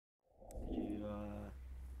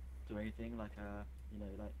anything, like a, you know,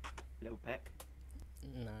 like little peck?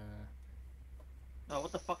 Nah. Oh,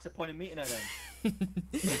 what the fuck's the point of meeting her then?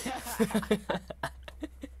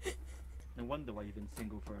 No wonder why you've been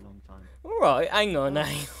single for a long time. Alright, hang on,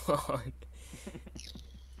 hang on.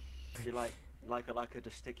 You like her to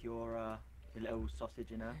stick your little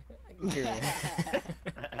sausage in her?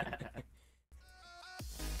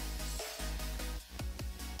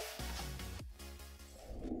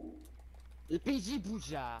 PG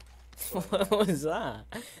Bouja. What was that?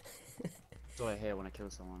 That's what I hear when I kill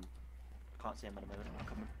someone. Can't see him at the moment. I'm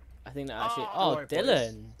coming. I think that actually. Oh, Oh, Don't worry,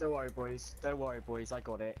 Dylan. boys. Don't worry, boys. Don't worry, boys. I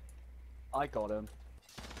got it. I got him.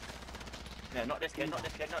 No, not this kid. Not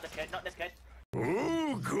this kid. Not this kid. Not this kid.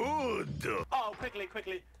 Oh, good. Oh, quickly,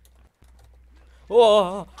 quickly.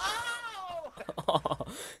 Whoa! Oh!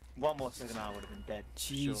 One more second, I would have been dead.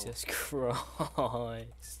 Jesus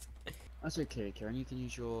Christ. That's okay, Kieran. You can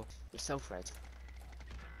use your self-red.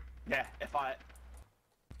 Yeah, if I.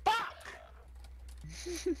 Fuck!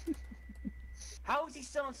 How is he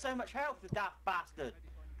still on so much health, the daft bastard?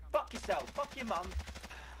 Fuck yourself. Fuck your mum.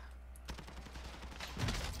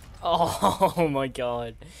 Oh my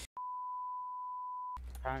god.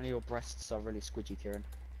 Apparently your breasts are really squidgy, Kieran.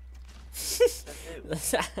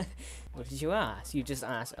 What did you ask? You just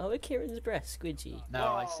asked, oh, are Kieran's breast squidgy?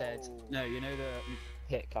 No, I said no. You know the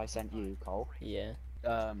pic I sent you, Cole. Yeah.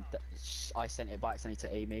 I sent it by accidentally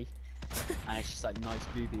to Amy, and it's just like nice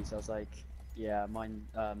boobies. I was like, yeah, mine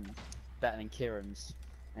better than Kieran's,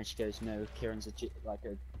 and she goes, no, Kieran's like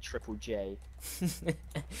a triple J.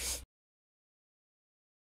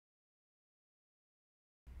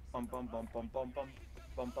 Bum bum bum bum bum bum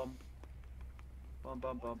bum bum bum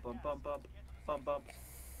bum bum bum bum bum bum bum.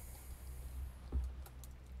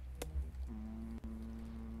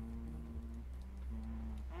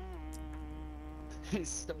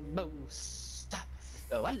 It's the most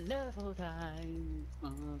wonderful time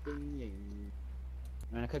of the year.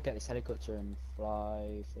 I mean, I could get this helicopter and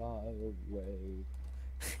fly away.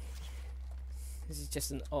 This is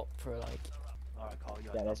just an opera, like. Alright, Carl,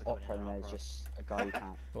 you're Yeah, there's going in opera and there's opera. just a guy who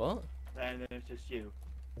can't. What? And then it's just you.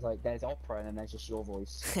 It's like there's opera and then there's just your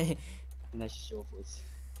voice. And there's just your voice.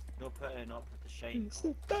 You're putting opera to shame. It's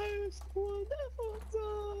the most wonderful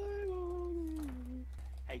time of the year.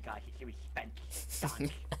 Hey guys, here we spent. Done.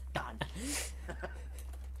 Done.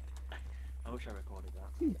 I wish I recorded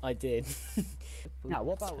that. I did. Now,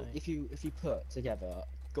 what about Sorry. if you put together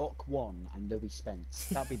Gok 1 and Louis Spence?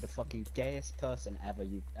 That'd be the fucking gayest person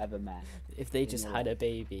you've ever met. If they just your had a life.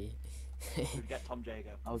 baby. We'd get Tom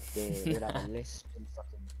Jago. Oh dear, we'd have a lisp and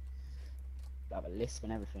fucking have a lisp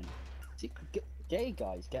and everything. See, gay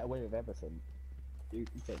guys get away with everything. You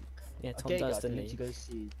think? Yeah, A Tom gay does, guy can doesn't he? literally go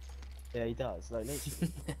see. Yeah, he does. Like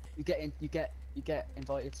literally, you get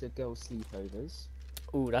invited to girls' sleepovers.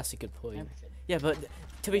 Oh, that's a good point. Everything. Yeah, but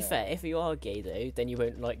to be Yeah. fair, if you are gay though, then you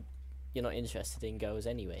won't like. You're not interested in girls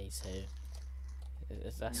anyway, so.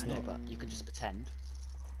 That's No, not. but you can just pretend.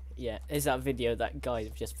 Yeah, is that video that guy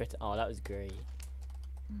just fit? Oh, that was great.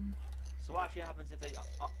 So what actually happens if they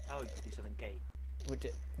tell you to do something gay?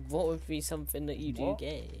 What would be something that you do What?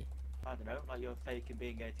 gay? I don't know, like you're faking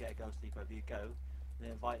being gay to get a girl sleepover, you go, they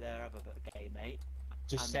invite their other gay mate,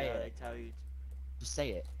 Just and say they it. tell you, Just say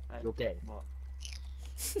it. like, You're gay. what?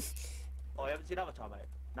 Oh, you haven't seen Avatar, mate?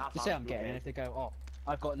 Nah, Just say I'm gay, and if they go, oh,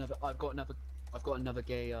 I've got another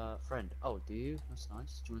gay friend. Oh, do you? That's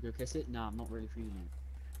nice. Do you want to go kiss it? Nah, I'm not really feeling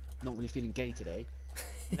it. Not really feeling gay today.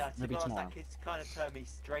 No, to Maybe be honest, tomorrow. that kid's kind of turned me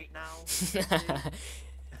straight now.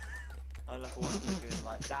 I look at one and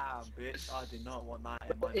like, damn, bitch, I do not want that in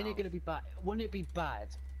my But isn't it mouth. gonna be bad? Wouldn't it be bad?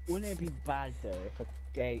 Wouldn't it be bad though if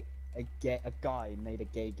a guy made a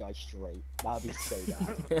gay guy straight? That'd be so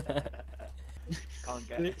bad. Can't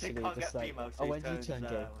get, Literally, can't just get like, females. oh, when do you turn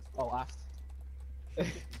gay? Oh, after.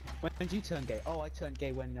 When did you turn gay? Oh, I turned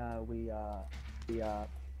gay when we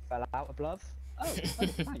fell out of love. Oh,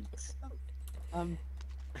 thanks. Oh,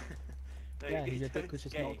 No, yeah, he your dick turns was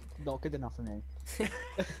just gay. not good enough for me.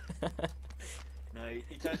 No,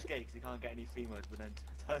 he turns gay because he can't get any females, but then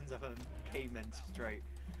turns up on gay men straight.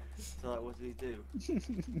 So like, what does he do?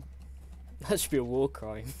 That should be a war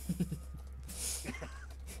crime.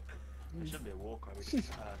 It shouldn't be a war crime. We just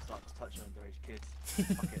start touching underage kids.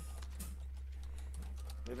 Fuck it.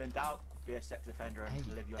 If in doubt, be a sex offender and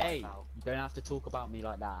live your Hey, life out. you don't have to talk about me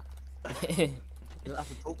like that. You don't have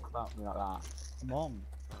to talk about me like that. Mom,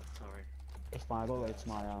 Oh, sorry. it's fine. I gotta go to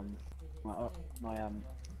my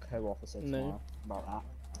co-officer No. tomorrow about that.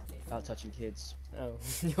 About touching kids. Oh,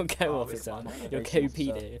 your co-officer. Your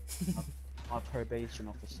co-pedo. My probation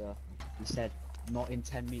officer. He said not in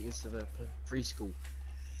 10 meters of a preschool.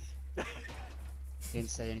 Didn't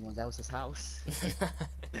say anyone else's house.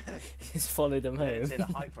 Just follow them They didn't home. see the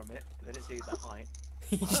height from it. They didn't see the height.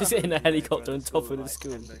 He's just in a helicopter on top of the Like,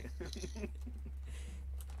 school. 10 meters.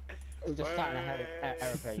 It was just sat in a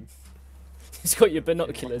aeroplane. He's got your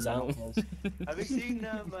binoculars out. Have you seen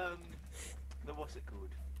the what's it called?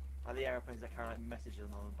 Like the aeroplanes that carry like messages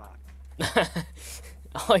on the back.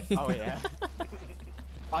 Oh yeah.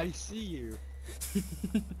 I see you.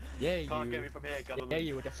 Yeah, you. Can't get me from here, government. Yeah,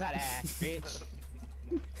 you with the fat ass, bitch.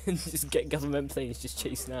 Just get government planes just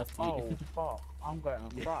chasing after you. Oh fuck! I'm getting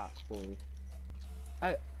fast, boy.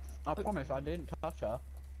 Hey, I promise I didn't touch her.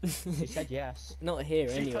 She said yes. Not here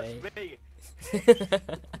She anyway. touched me.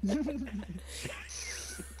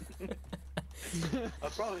 I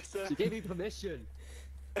promise, sir. She gave me permission.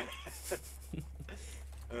 I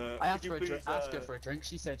asked her, asked her for a drink.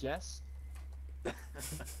 She said yes.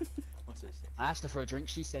 What's this? I asked her for a drink.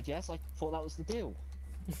 She said yes. I thought that was the deal.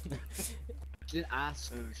 She didn't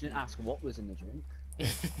ask. She didn't ask what was in the drink.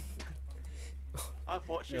 I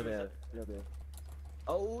thought she was.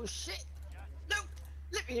 Oh shit! No!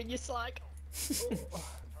 Let me in your slag!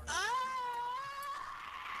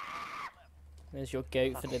 There's your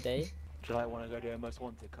goat for the day. Should I want to go to a most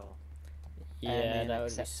wanted car? Yeah, that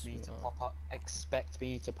would be expect me to smart. pop up. Expect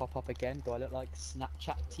me to pop up again. Do I look like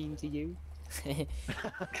Snapchat team to you?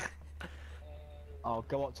 Oh,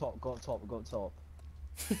 go up top. Go up top. Go up top.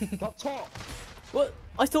 Go up top. What?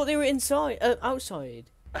 I thought they were inside, outside.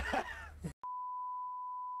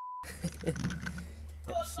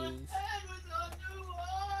 Oopsies.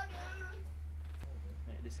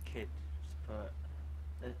 Mate, this kid just put.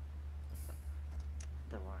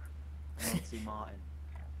 Don't worry. Nancy Martin.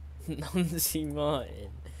 Nancy Martin.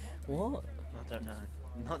 What? I don't know.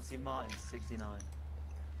 Nancy Martin, 69.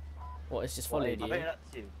 What? It's just followed I you. bet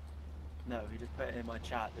that's you. No, he just put it in my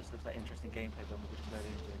chat. This looks like interesting gameplay, but we just load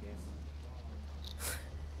into the game.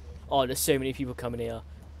 Oh, there's so many people coming here.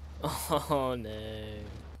 Oh no.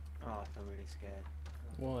 Oh, I feel really scared.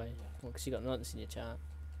 Why? Well, because you got nonce in your chat.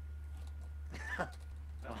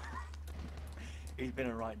 Oh. He's been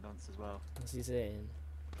a right nonce as well. What's he saying?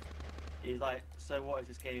 He's like, so what is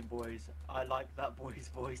this game, boys? I like that boy's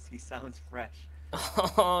voice. He sounds fresh.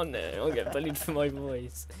 Oh no, I'll get bullied for my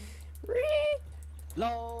voice.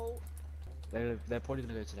 LOL. They're probably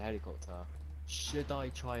gonna go to the helicopter. Should I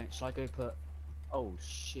try and should I go put? Oh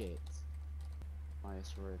shit.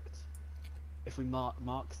 Nice rigged. If we mark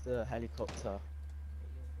the helicopter.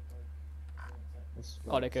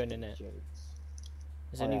 Oh, they're going in it. Jokes.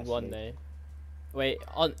 There's Oh, only one actually. though. Wait,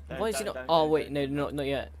 on. Why is he not? Oh wait, no, not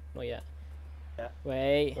yet. Not yet. Yeah.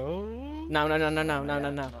 Wait. Oh. No. Not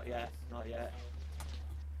yet. Not yet.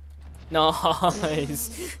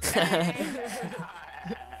 Nice.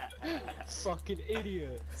 Fucking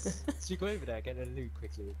idiots. So you go over there, get a loot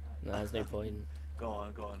quickly. No, there's no point. Go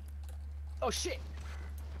on, go on. Oh shit!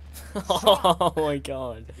 Oh my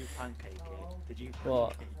god. Did you pancake it? Did you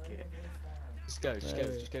What? pancake it? Just go, No.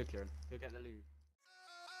 Kieran. Go get the loot.